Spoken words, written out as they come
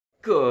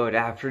Good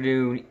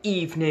afternoon,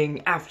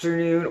 evening,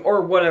 afternoon,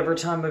 or whatever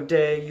time of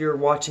day you're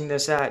watching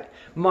this at.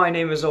 My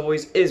name, as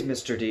always, is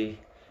Mr. D,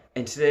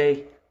 and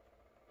today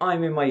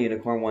I'm in my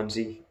unicorn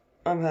onesie.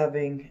 I'm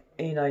having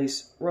a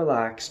nice,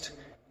 relaxed,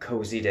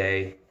 cozy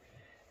day.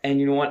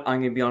 And you know what? I'm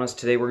going to be honest,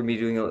 today we're going to be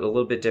doing a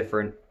little bit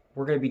different.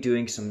 We're going to be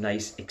doing some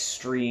nice,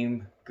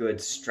 extreme, good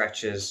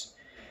stretches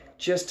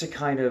just to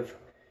kind of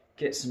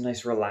get some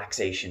nice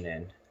relaxation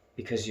in.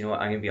 Because you know what?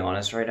 I'm going to be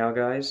honest right now,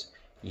 guys.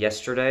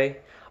 Yesterday,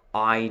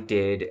 I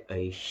did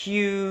a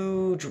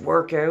huge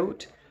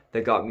workout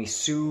that got me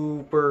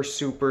super,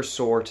 super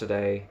sore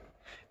today.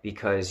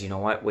 Because you know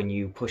what? When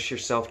you push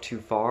yourself too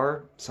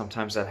far,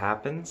 sometimes that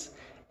happens.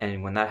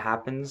 And when that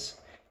happens,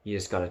 you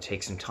just got to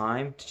take some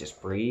time to just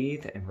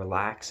breathe and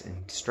relax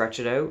and stretch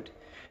it out.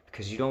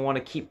 Because you don't want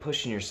to keep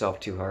pushing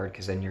yourself too hard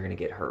because then you're going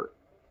to get hurt.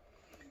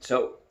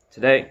 So,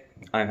 today,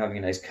 I'm having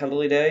a nice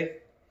cuddly day.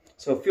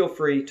 So feel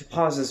free to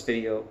pause this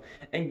video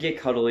and get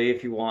cuddly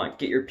if you want,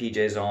 get your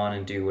PJs on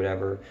and do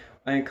whatever,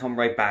 and come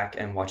right back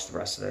and watch the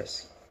rest of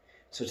this.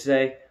 So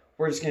today,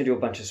 we're just going to do a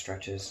bunch of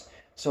stretches.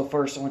 So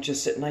first, I want you to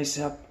sit nice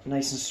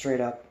and straight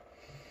up,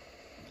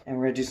 and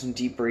we're going to do some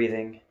deep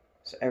breathing.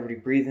 So everybody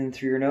breathe in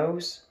through your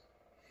nose,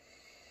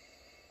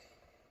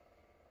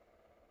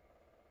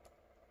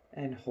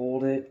 and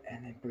hold it,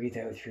 and then breathe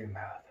out through your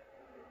mouth.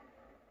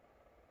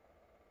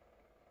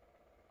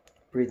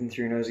 Breathe in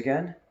through your nose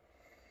again.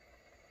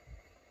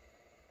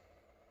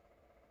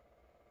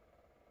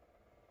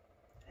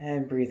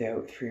 And breathe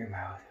out through your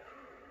mouth.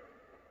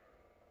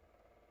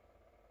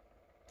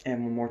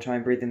 And one more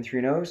time, breathe in through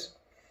your nose.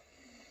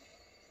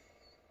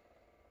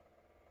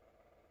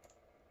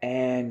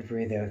 And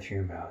breathe out through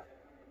your mouth.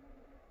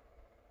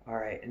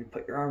 Alright, and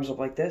put your arms up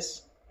like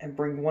this. And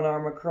bring one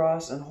arm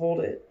across and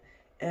hold it.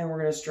 And we're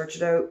going to stretch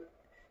it out.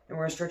 And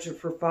we're going to stretch it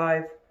for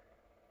 5,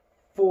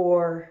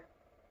 4,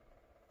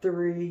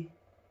 3,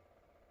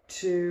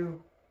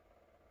 2,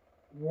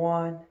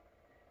 1.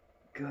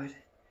 Good.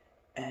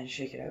 And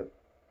shake it out.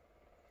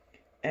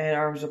 And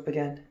arms up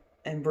again,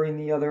 and bring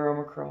the other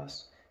arm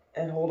across,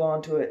 and hold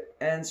on to it,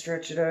 and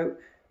stretch it out.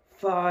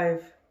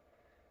 5,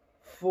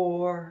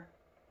 4,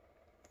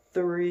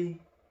 3,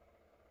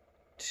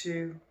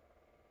 2,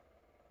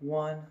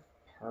 1.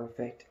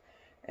 Perfect.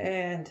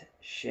 And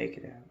shake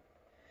it out.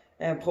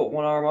 And put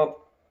one arm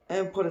up,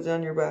 and put it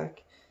down your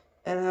back,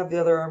 and have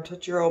the other arm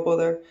touch your elbow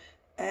there,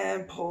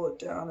 and pull it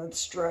down and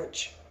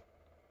stretch.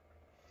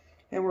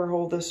 And we'll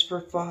hold this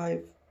for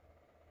 5,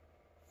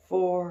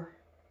 4,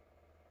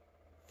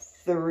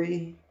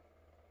 3,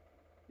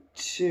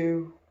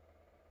 2,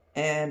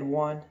 and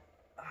 1.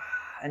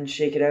 And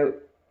shake it out.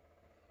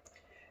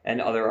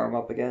 And other arm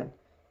up again.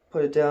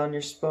 Put it down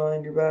your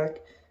spine, your back,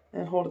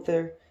 and hold it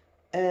there.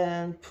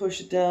 And push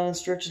it down and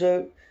stretch it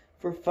out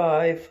for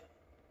 5,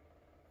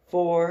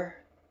 4,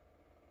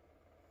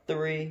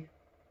 3,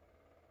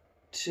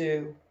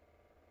 2,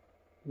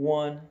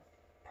 1.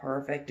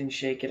 Perfect. And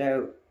shake it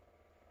out.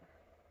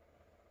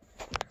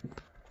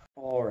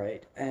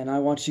 Alright, and I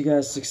want you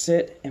guys to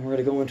sit, and we're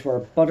going to go into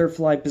our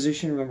butterfly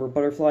position. Remember,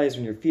 butterfly is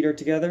when your feet are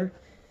together.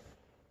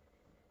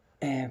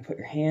 And put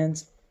your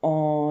hands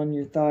on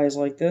your thighs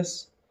like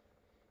this.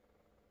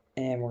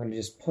 And we're going to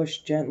just push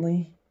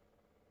gently.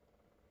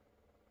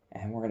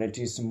 And we're going to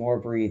do some more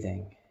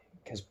breathing.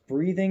 Because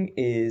breathing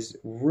is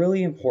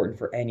really important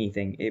for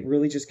anything. It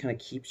really just kind of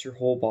keeps your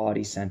whole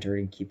body centered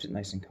and keeps it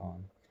nice and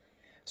calm.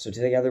 So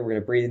together, we're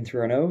going to breathe in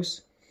through our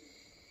nose.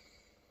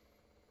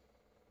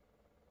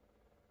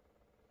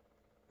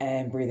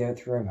 And breathe out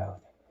through our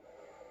mouth.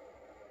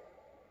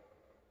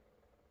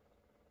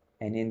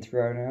 And in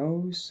through our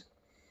nose.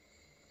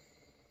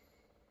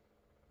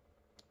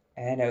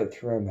 And out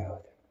through our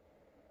mouth.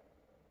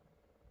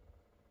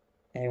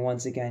 And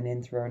once again,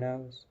 in through our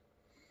nose.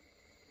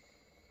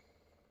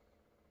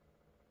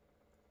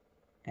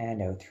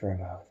 And out through our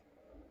mouth.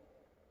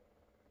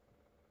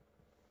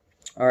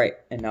 Alright,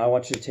 and now I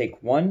want you to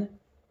take one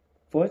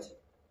foot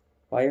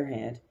by your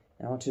hand.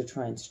 And I want you to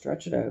try and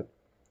stretch it out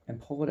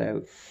and pull it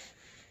out.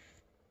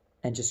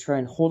 And just try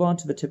and hold on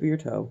to the tip of your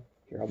toe.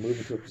 Here, I'll move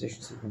into a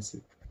position so you can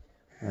see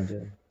what I'm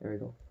doing. There we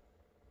go.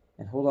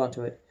 And hold on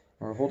to it.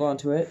 And we'll hold on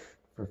to it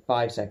for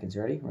 5 seconds.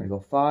 Ready? We're going to go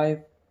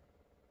 5,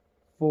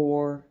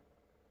 4,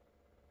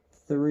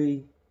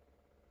 3,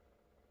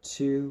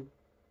 2,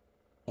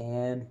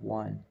 and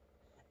 1.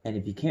 And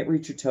if you can't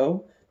reach your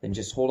toe, then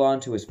just hold on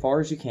to as far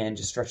as you can,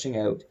 just stretching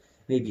out.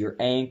 Maybe your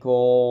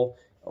ankle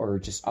or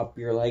just up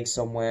your leg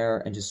somewhere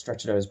and just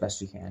stretch it out as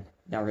best you can.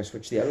 Now we're going to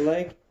switch to the other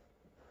leg.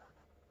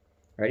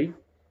 Ready?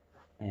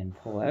 And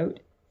pull out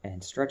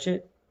and stretch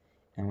it.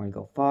 And we're going to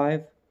go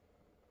 5,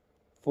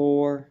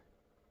 4,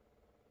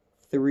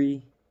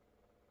 3,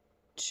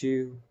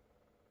 2,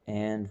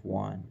 and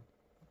 1.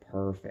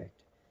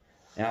 Perfect.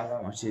 Now what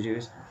I want you to do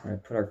is we're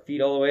going to put our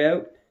feet all the way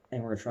out.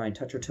 And we're going to try and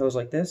touch our toes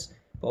like this.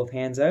 Both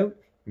hands out.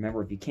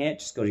 Remember, if you can't,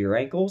 just go to your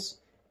ankles.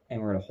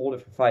 And we're going to hold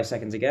it for 5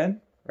 seconds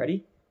again.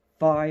 Ready?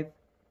 5,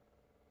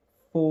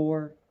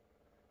 4,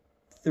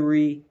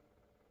 3,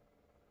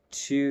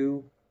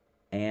 2,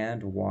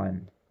 and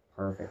 1.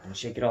 Perfect. And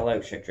shake it all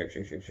out. Shake, shake,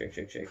 shake, shake, shake,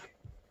 shake, shake.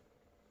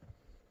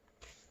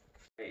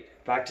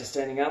 Great. Back to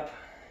standing up.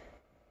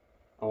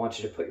 I want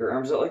you to put your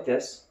arms out like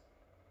this.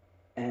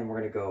 And we're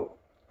going to go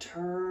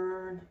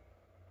turn.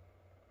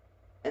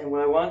 And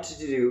what I want you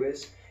to do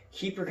is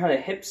keep your kind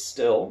of hips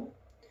still.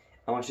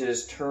 I want you to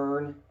just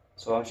turn.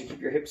 So I want you to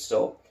keep your hips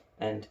still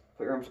and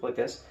put your arms up like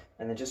this.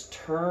 And then just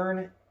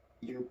turn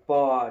your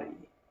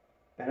body.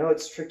 I know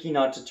it's tricky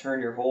not to turn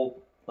your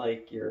whole,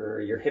 like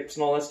your hips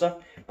and all that stuff.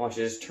 I want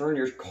you to just turn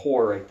your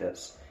core like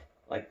this.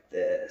 Like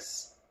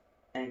this.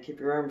 And keep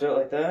your arms out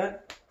like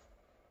that.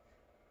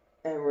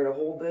 And we're going to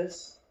hold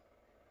this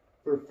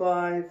for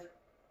 5,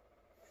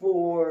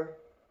 4,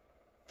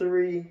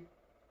 3,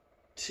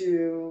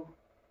 2,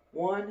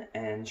 1,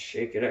 and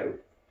shake it out.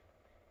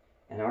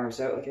 And arms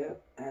out like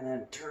that. And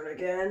then turn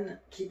again,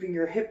 keeping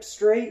your hips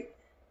straight.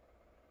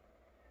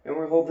 And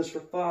we're going to hold this for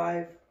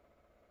 5,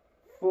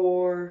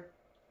 4,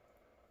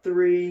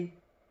 3,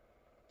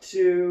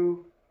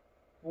 2,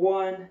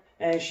 1,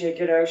 and shake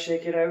it out,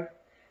 shake it out.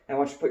 And I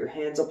want you to put your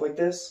hands up like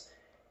this.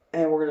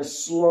 And we're going to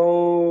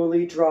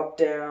slowly drop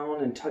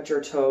down and touch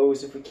our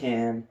toes if we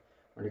can.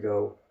 We're going to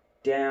go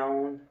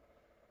down,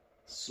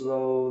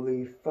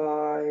 slowly,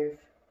 5,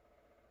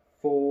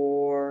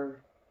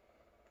 4,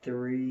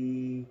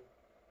 3,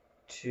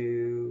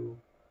 2,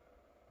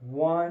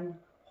 1.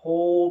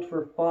 Hold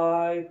for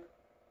 5,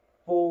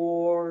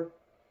 4,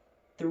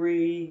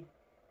 3,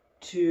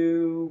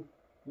 2,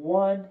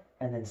 1.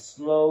 And then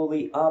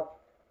slowly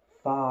up,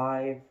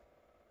 5,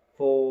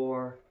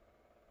 4,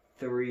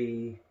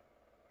 3,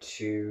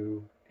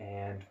 2,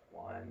 and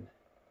 1.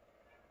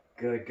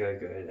 Good, good,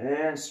 good.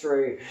 And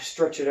straight.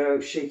 Stretch it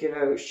out. Shake it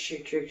out.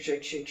 Shake, shake,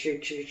 shake, shake,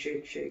 shake, shake,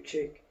 shake, shake,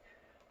 shake.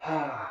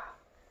 Ah.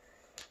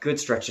 Good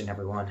stretching,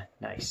 everyone.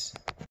 Nice.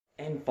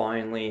 And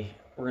finally,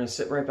 we're going to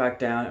sit right back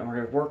down and we're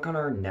going to work on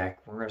our neck.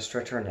 We're going to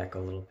stretch our neck a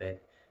little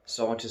bit.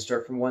 So I want you to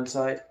start from one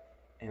side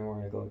and we're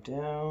going to go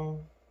down.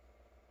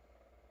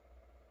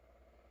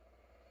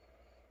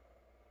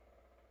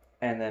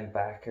 And then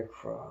back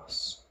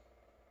across.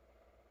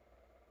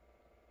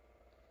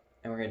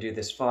 And we're going to do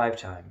this 5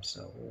 times.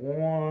 So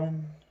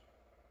 1,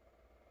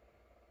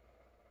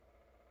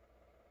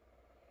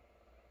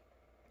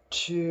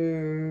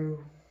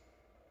 2,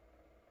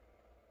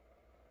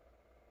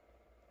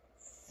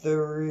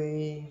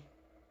 3,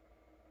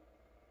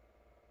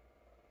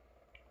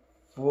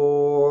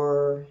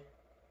 4,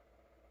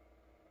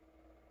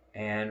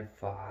 and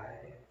 5.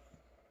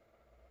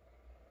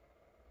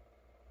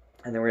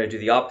 And then we're going to do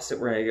the opposite.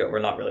 We're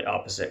not really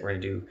opposite. We're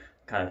going to do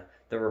kind of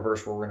the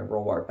reverse where we're going to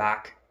roll our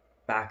back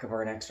of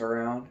our necks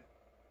around.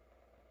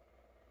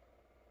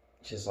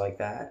 Just like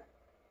that.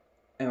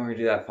 And we're going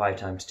to do that 5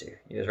 times too.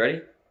 You guys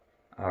ready?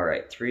 All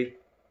right, 3,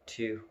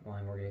 2,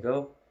 1. We're going to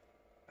go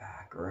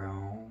back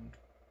around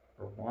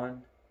for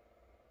 1,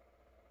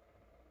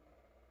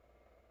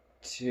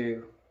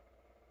 2,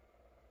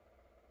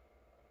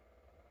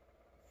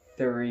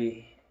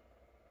 3,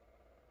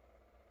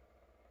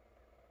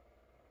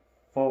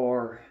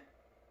 4,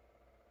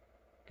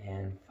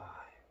 and 5.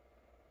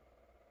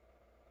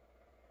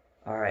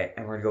 All right,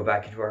 and we're gonna go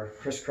back into our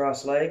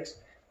crisscross legs.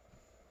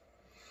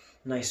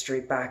 Nice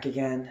straight back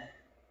again.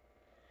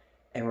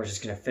 And we're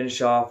just gonna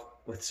finish off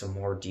with some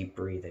more deep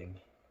breathing.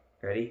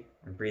 Ready?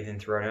 We're breathing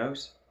through our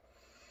nose.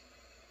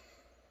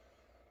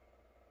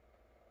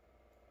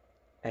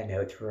 And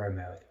out through our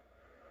mouth.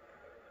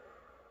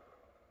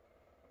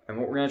 And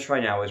what we're gonna try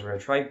now is we're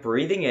gonna try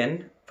breathing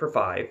in for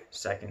 5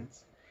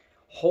 seconds,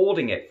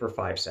 holding it for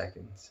 5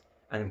 seconds,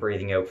 and then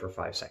breathing out for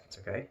 5 seconds,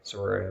 okay?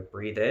 So we're gonna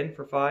breathe in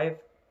for 5,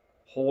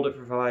 hold it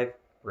for 5,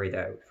 breathe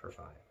out for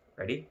 5.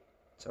 Ready?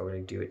 So we're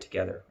going to do it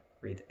together.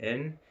 Breathe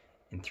in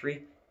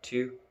 3,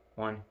 2,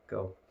 1,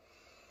 go.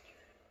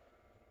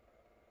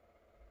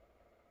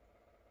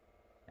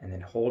 And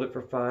then hold it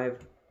for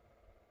 5.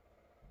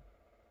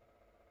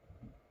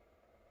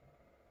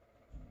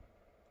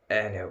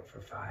 And out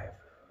for 5.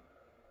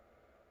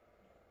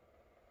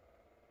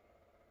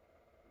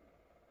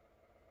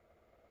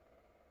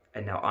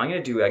 And now I'm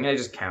going to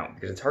just count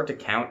because it's hard to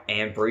count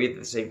and breathe at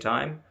the same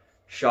time.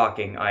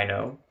 Shocking, I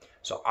know.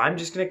 So I'm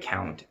just going to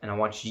count, and I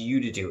want you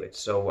to do it.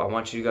 So I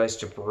want you guys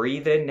to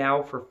breathe in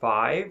now for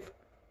 5.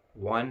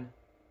 1,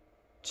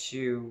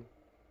 2,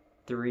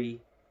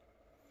 3,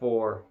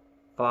 4,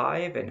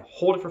 5. And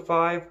hold it for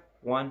 5.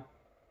 1,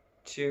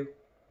 2,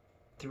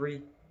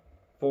 3,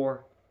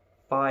 4,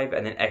 5.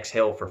 And then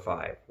exhale for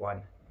 5.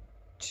 1,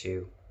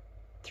 2,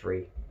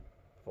 3,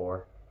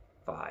 4,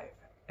 5.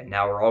 And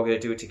now we're all going to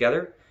do it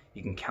together.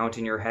 You can count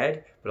in your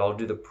head, but I'll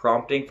do the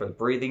prompting for the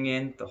breathing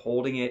in, the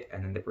holding it,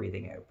 and then the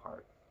breathing out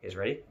part. You guys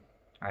ready?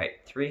 All right,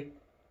 3,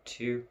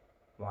 2,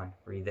 1.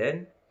 Breathe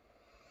in.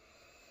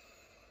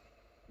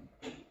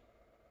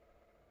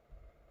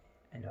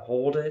 And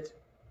hold it.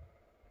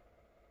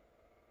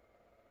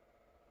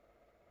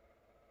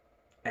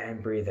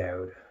 And breathe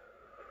out.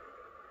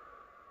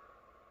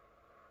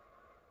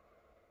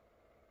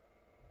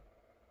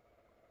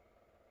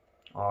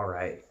 All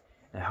right.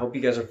 And I hope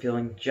you guys are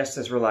feeling just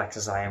as relaxed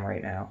as I am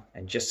right now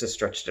and just as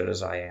stretched out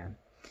as I am.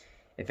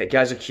 If you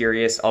guys are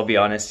curious, I'll be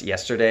honest,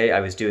 yesterday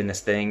I was doing this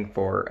thing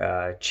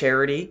for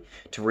charity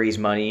to raise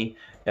money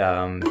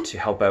to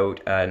help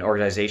out an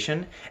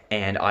organization,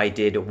 and I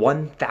did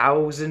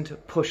 1,000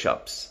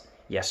 push-ups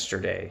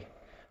yesterday.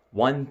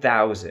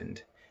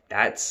 1,000.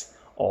 That's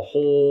a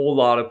whole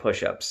lot of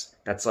push-ups.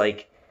 That's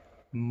like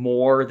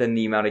more than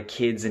the amount of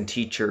kids and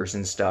teachers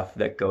and stuff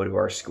that go to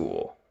our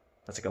school.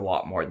 That's like a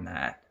lot more than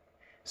that.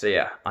 So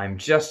yeah, I'm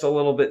just a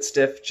little bit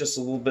stiff, just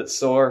a little bit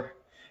sore,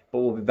 but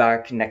we'll be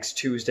back next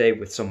Tuesday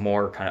with some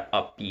more kind of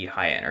upbeat,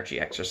 high energy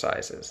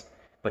exercises.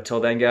 But till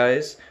then,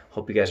 guys,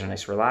 hope you guys are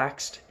nice,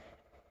 relaxed,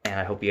 and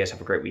I hope you guys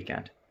have a great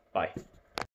weekend. Bye.